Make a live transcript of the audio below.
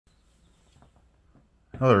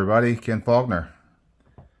Hello everybody, Ken Faulkner.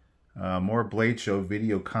 More Blade Show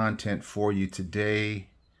video content for you today.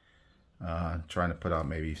 Trying to put out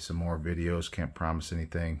maybe some more videos. Can't promise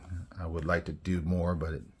anything. I would like to do more,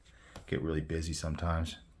 but it get really busy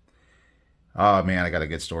sometimes. Oh man, I got a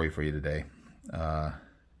good story for you today.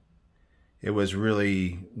 It was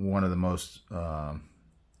really one of the most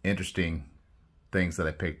interesting things that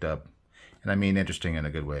I picked up. And I mean interesting in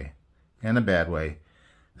a good way and a bad way,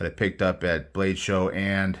 that I picked up at Blade Show,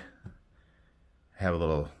 and have a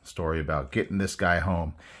little story about getting this guy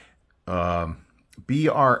home.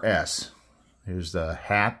 BRS. Here's the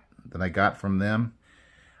hat that I got from them.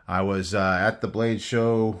 I was at the Blade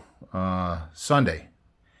Show Sunday.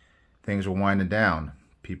 Things were winding down.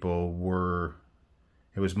 It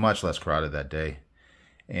was much less crowded that day.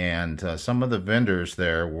 And some of the vendors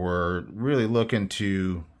there were really looking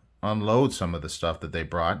to unload some of the stuff that they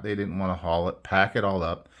brought. They didn't want to haul it, pack it all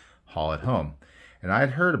up, haul it home. And I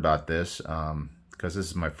had heard about this because this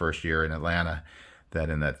is my first year in Atlanta,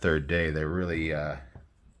 that in that third day they really you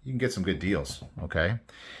can get some good deals, okay?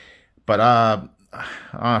 But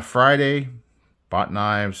on Friday, bought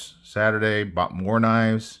knives. Saturday, bought more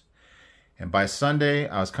knives. And by Sunday,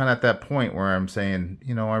 I was kind of at that point where I'm saying,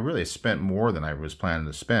 you know, I really spent more than I was planning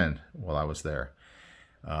to spend while I was there.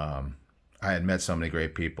 I had met so many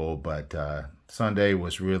great people, but Sunday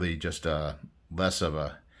was really just less of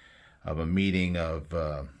a meeting of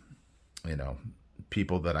you know,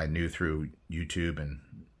 people that I knew through YouTube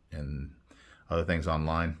and other things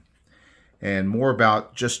online, and more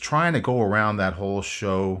about just trying to go around that whole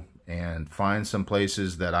show and find some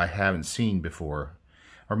places that I haven't seen before,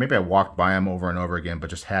 or maybe I walked by them over and over again but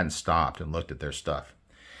just hadn't stopped and looked at their stuff.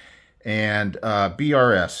 And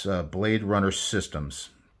BRS, Blade Runner Systems,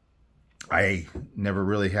 I never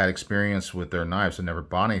really had experience with their knives. I never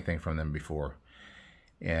bought anything from them before.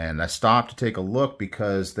 And I stopped to take a look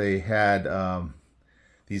because they had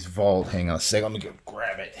these vault. Hang on a second, let me go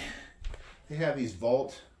grab it. They have these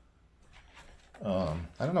vault. I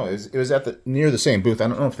don't know. It was at near the same booth. I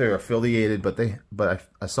don't know if they're affiliated, but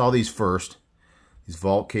I saw these first. These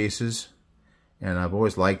vault cases, and I've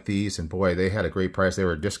always liked these. And boy, they had a great price. They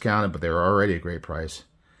were discounted, but they were already a great price.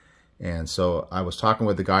 And so I was talking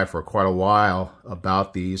with the guy for quite a while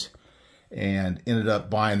about these, and ended up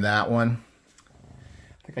buying that one.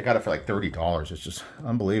 I think I got it for like $30. It's just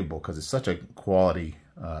unbelievable because it's such a quality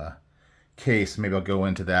case. Maybe I'll go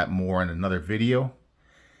into that more in another video.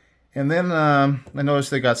 And then I noticed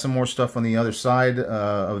they got some more stuff on the other side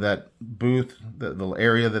of that booth, the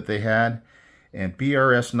area that they had, and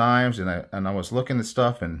BRS knives. And I was looking at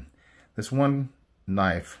stuff, and this one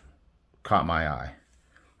knife caught my eye.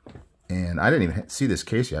 And I didn't even see this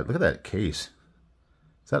case yet. Look at that case.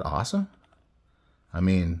 Is that awesome? I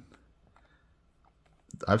mean,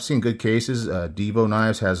 I've seen good cases. Devo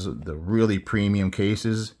Knives has the really premium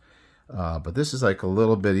cases. But this is like a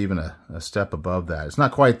little bit even a step above that. It's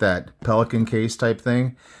not quite that Pelican case type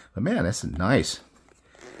thing. But man, that's nice.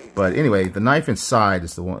 But anyway, the knife inside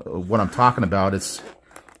is the one, what I'm talking about. It's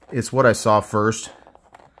what I saw first.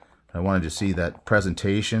 I wanted to see that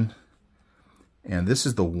presentation. And this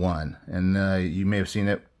is the one, and you may have seen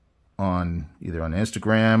it on either on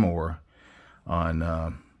Instagram or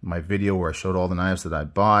on my video where I showed all the knives that I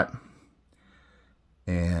bought.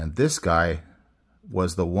 And this guy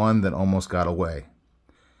was the one that almost got away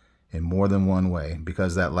in more than one way,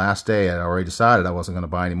 because that last day I already decided I wasn't going to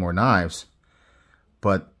buy any more knives.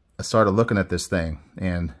 But I started looking at this thing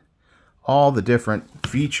and all the different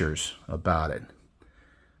features about it.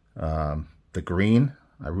 The green,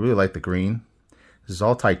 I really like the green. This is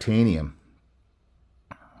all titanium,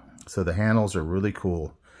 so the handles are really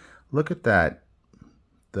cool. Look at that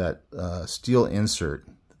steel insert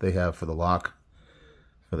that they have for the lock,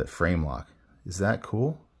 for that frame lock. Is that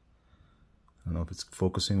cool? I don't know if it's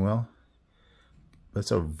focusing well. But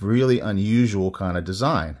it's a really unusual kind of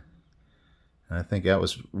design, and I think that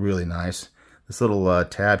was really nice. This little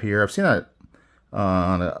tab here, I've seen it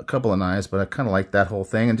on a couple of knives, but I kind of like that whole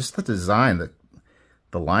thing, and just the design, the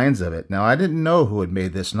lines of it. Now, I didn't know who had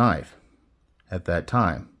made this knife at that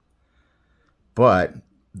time, but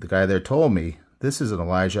the guy there told me this is an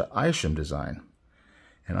Elijah Isham design,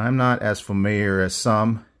 and I'm not as familiar as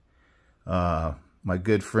some. My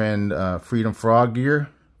good friend Freedom Frog,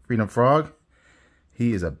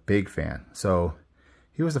 he is a big fan, so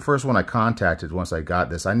he was the first one I contacted once I got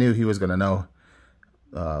this. I knew he was going to know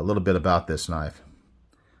a little bit about this knife.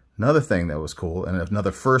 Another thing that was cool, and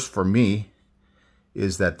another first for me,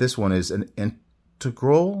 is that this one is an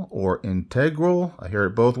integral or integral. I hear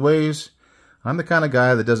it both ways. I'm the kind of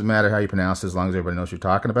guy that doesn't matter how you pronounce it as long as everybody knows what you're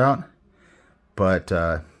talking about. But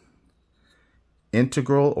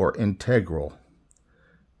integral or integral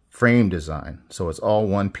frame design. So it's all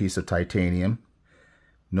one piece of titanium.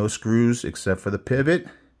 No screws except for the pivot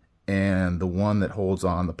and the one that holds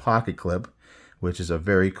on the pocket clip, which is a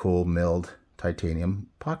very cool milled titanium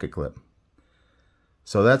pocket clip.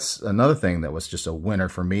 So that's another thing that was just a winner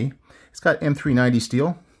for me. It's got M390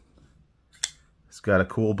 steel. It's got a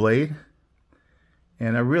cool blade.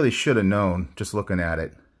 And I really should have known just looking at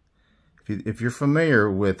it. If you're familiar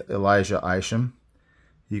with Elijah Isham,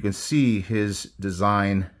 you can see his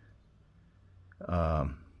design,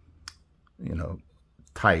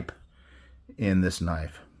 type in this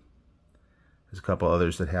knife. There's a couple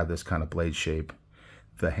others that have this kind of blade shape.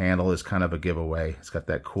 The handle is kind of a giveaway. It's got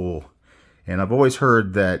that cool. And I've always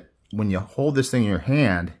heard that when you hold this thing in your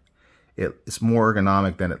hand, it's more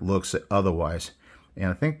ergonomic than it looks otherwise. And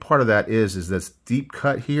I think part of that is this deep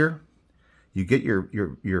cut here. You get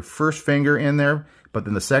your first finger in there, but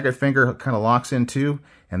then the second finger kind of locks in too,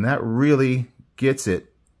 and that really gets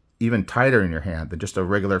it even tighter in your hand than just a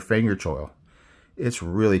regular finger choil. It's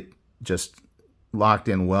really just locked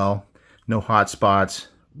in well. No hot spots.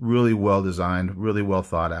 Really well designed, really well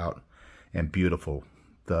thought out, and beautiful.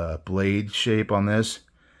 The blade shape on this,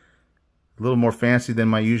 a little more fancy than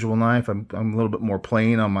my usual knife. I'm a little bit more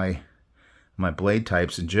plain on my blade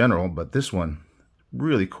types in general, but this one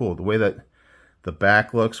really cool. The way that the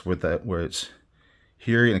back looks with that, where it's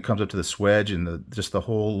here and it comes up to the swedge, and just the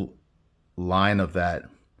whole line of that,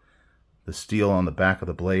 the steel on the back of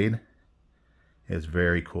the blade is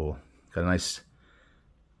very cool. Got a nice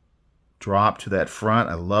drop to that front.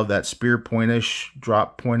 I love that spear pointish,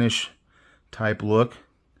 drop pointish type look.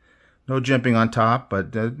 No jimping on top,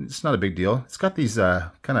 but it's not a big deal. It's got these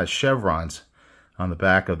kind of chevrons on the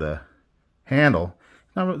back of the handle.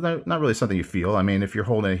 Not really something you feel. I mean, if you're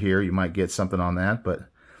holding it here, you might get something on that, but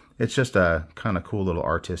it's just a kind of cool little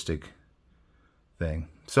artistic thing.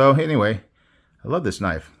 So anyway, I love this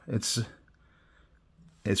knife. It's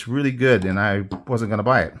really good, and I wasn't going to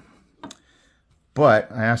buy it.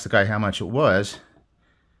 But I asked the guy how much it was.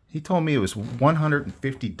 He told me it was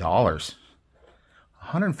 $150.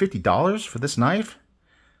 $150 for this knife?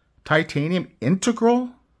 Titanium integral?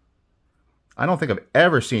 I don't think I've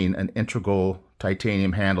ever seen an integral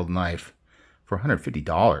titanium handled knife for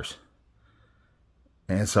 $150.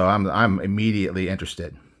 And so I'm immediately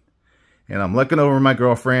interested. And I'm looking over my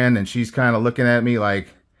girlfriend, and she's kind of looking at me like,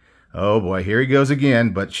 oh boy, here he goes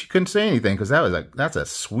again. But she couldn't say anything because that's a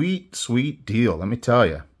sweet, sweet deal, let me tell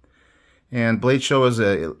you. And Blade Show is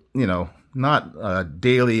not a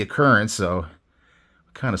daily occurrence, so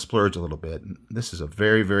I kind of splurge a little bit. This is a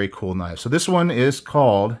very, very cool knife. So this one is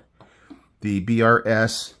called the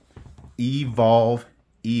BRS Evolve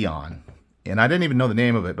Eon. And I didn't even know the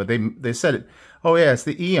name of it, but they said it. Oh yeah, it's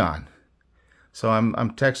the Eon. So I'm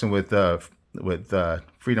texting with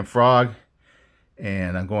Freedom Frog,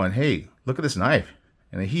 and I'm going, hey, look at this knife.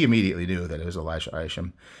 And he immediately knew that it was Elijah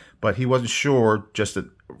Isham, but he wasn't sure just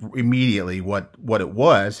immediately what it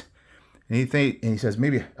was. And he says,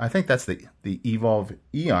 maybe, I think that's the Evolve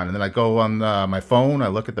Eon. And then I go on my phone, I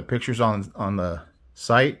look at the pictures on the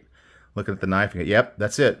site, looking at the knife, and go, yep,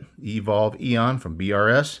 that's it. Evolve Eon from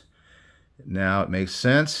BRS. Now it makes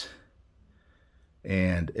sense.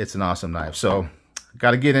 And it's an awesome knife. So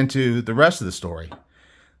got to get into the rest of the story.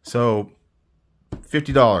 So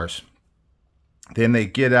 $50. Then they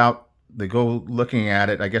get out, they go looking at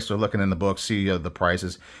it. I guess they're looking in the book, see the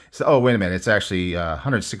prices. So, oh, wait a minute, it's actually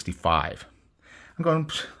 $165. I'm going,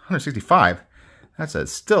 $165?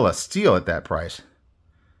 That's still a steal at that price.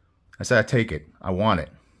 I said, I take it. I want it.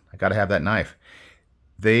 I got to have that knife.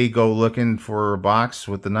 They go looking for a box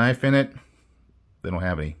with the knife in it. They don't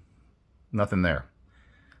have any. Nothing there.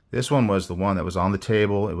 This one was the one that was on the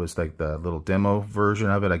table. It was like the little demo version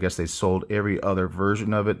of it. I guess they sold every other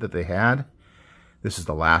version of it that they had. This is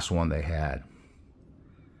the last one they had.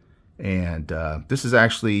 And this is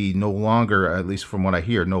actually no longer, at least from what I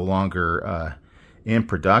hear, no longer in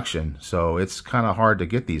production. So it's kind of hard to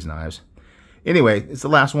get these knives. Anyway, it's the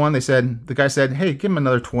last one. The guy said, hey, give him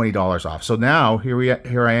another $20 off. So now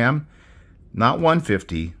here I am, not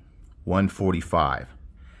 $150, $145.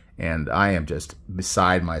 And I am just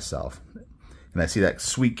beside myself. And I see that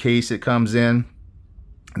sweet case it comes in.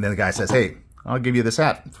 And then the guy says, hey, I'll give you this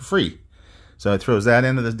hat for free. So it throws that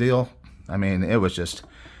into the deal. I mean, it was just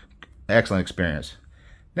excellent experience.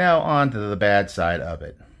 Now on to the bad side of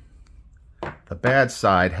it. The bad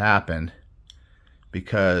side happened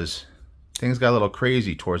because things got a little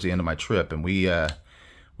crazy towards the end of my trip. And we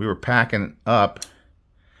were packing up.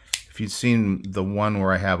 If you'd seen the one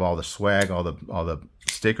where I have all the swag, all the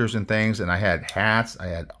stickers and things, and I had hats. I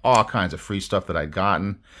had all kinds of free stuff that I'd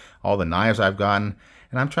gotten, all the knives I've gotten,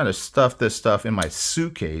 and I'm trying to stuff this stuff in my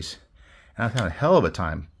suitcase, and I was having a hell of a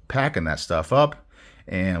time packing that stuff up,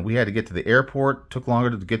 and we had to get to the airport. It took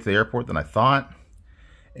longer to get to the airport than I thought,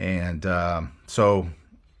 and so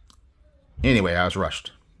anyway, I was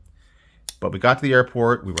rushed. But we got to the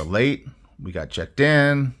airport, we were late, we got checked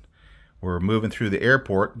in, we're moving through the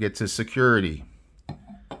airport, get to security.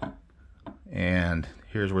 And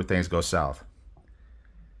here's where things go south.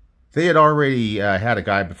 They had already had a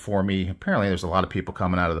guy before me. Apparently there's a lot of people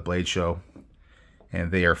coming out of the Blade Show,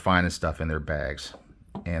 and they are finding stuff in their bags.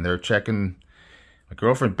 And they're checking, my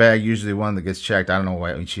girlfriend's bag, usually the one that gets checked. I don't know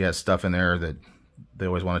why, she has stuff in there that they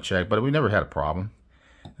always want to check, but we never had a problem.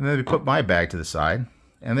 And then they put my bag to the side,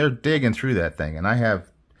 and they're digging through that thing. And I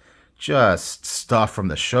have just stuff from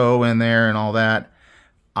the show in there and all that.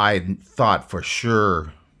 I thought for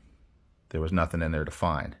sure there was nothing in there to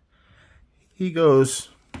find. He goes,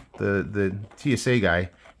 the TSA guy,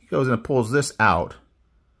 he goes and pulls this out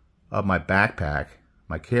of my backpack,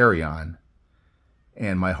 my carry-on,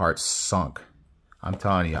 and my heart sunk. I'm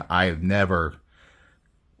telling you, I have never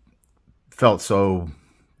felt so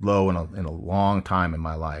low in a long time in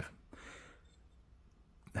my life.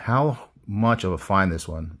 How much of a find this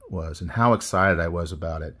one was, and how excited I was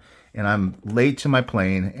about it. And I'm late to my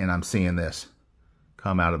plane, and I'm seeing this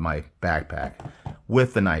come out of my backpack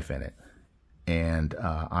with the knife in it. And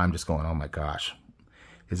I'm just going, oh my gosh.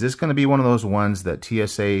 Is this going to be one of those ones that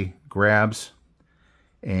TSA grabs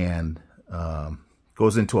and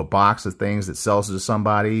goes into a box of things that sells to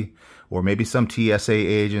somebody? Or maybe some TSA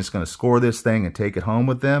agent's going to score this thing and take it home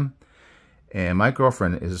with them? And my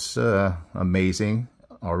girlfriend is amazing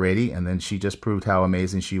already. And then she just proved how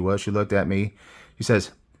amazing she was. She looked at me. She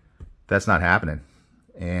says, that's not happening.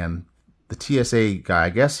 And the TSA guy, I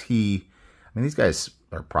guess I mean, these guys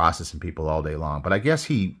are processing people all day long, but I guess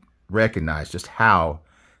he recognized just how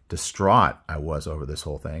distraught I was over this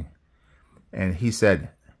whole thing. And he said,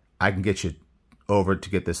 I can get you over to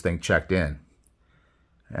get this thing checked in.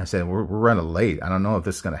 And I said, we're running late. I don't know if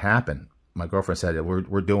this is going to happen. My girlfriend said,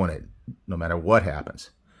 we're doing it no matter what happens.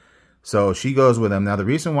 So she goes with him. Now, the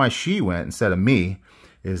reason why she went instead of me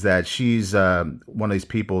is that she's one of these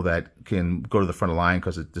people that can go to the front of the line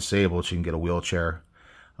because it's disabled. She can get a wheelchair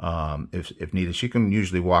if needed. She can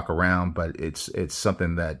usually walk around, but it's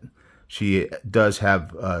something that she does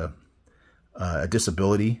have a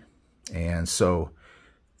disability. And so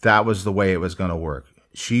that was the way it was going to work.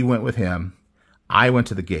 She went with him. I went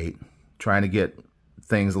to the gate trying to get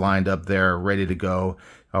things lined up there, ready to go.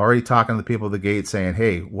 Already talking to the people at the gate saying,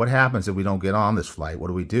 hey, what happens if we don't get on this flight? What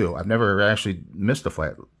do we do? I've never actually missed a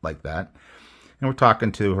flight like that. And we're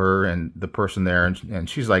talking to her and the person there, and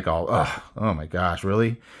she's like, oh my gosh,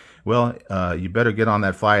 really? Well, you better get on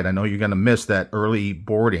that flight. I know you're going to miss that early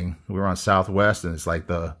boarding. We were on Southwest, and it's like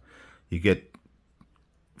you get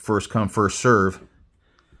first come, first serve.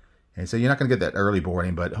 And so you're not going to get that early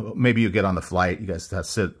boarding, but maybe you get on the flight. You guys have to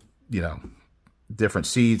sit, different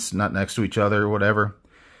seats, not next to each other or whatever.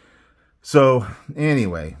 So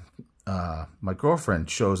anyway, my girlfriend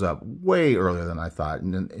shows up way earlier than I thought.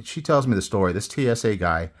 And she tells me the story. This TSA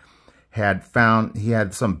guy had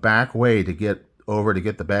some back way to get over to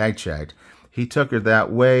get the bag checked. He took her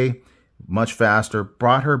that way much faster,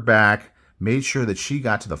 brought her back, made sure that she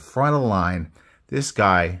got to the front of the line. This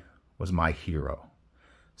guy was my hero.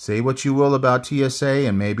 Say what you will about TSA,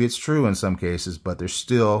 and maybe it's true in some cases, but there's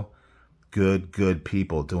still good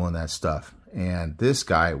people doing that stuff. And this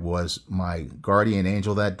guy was my guardian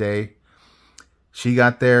angel that day. She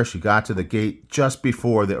got there. She got to the gate just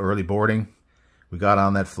before the early boarding. We got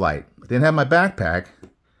on that flight. I didn't have my backpack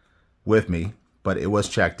with me, but it was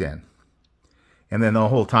checked in. And then the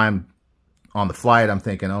whole time on the flight, I'm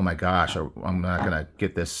thinking, oh my gosh, I'm not going to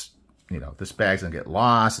get this, this bag's going to get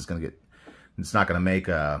lost. It's not going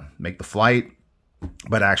to make the flight.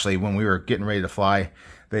 But actually, when we were getting ready to fly,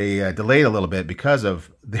 they delayed a little bit because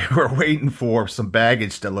they were waiting for some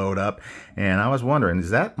baggage to load up. And I was wondering,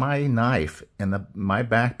 is that my knife in my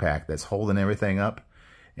backpack that's holding everything up?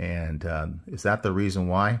 And is that the reason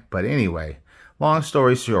why? But anyway, long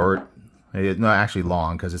story short, not actually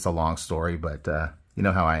long because it's a long story, but you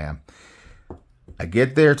know how I am. I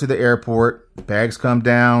get there to the airport, bags come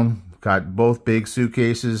down, got both big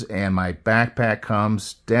suitcases, and my backpack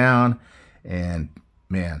comes down, and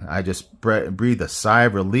man, I just breathed a sigh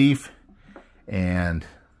of relief, and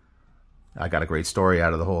I got a great story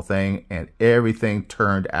out of the whole thing, and everything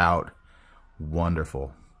turned out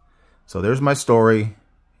wonderful. So there's my story.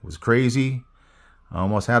 It was crazy. I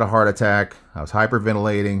almost had a heart attack. I was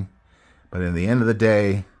hyperventilating, but in the end of the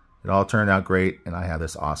day, It all turned out great, and I have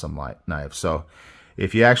this awesome knife. So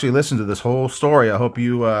if you actually listen to this whole story, I hope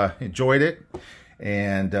you enjoyed it.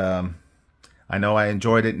 And I know I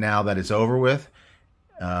enjoyed it now that it's over with.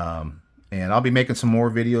 And I'll be making some more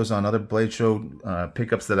videos on other Blade Show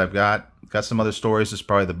pickups that I've got. Got some other stories. This is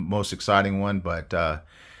probably the most exciting one. But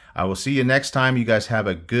I will see you next time. You guys have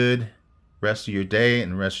a good rest of your day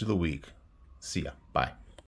and rest of the week. See ya. Bye.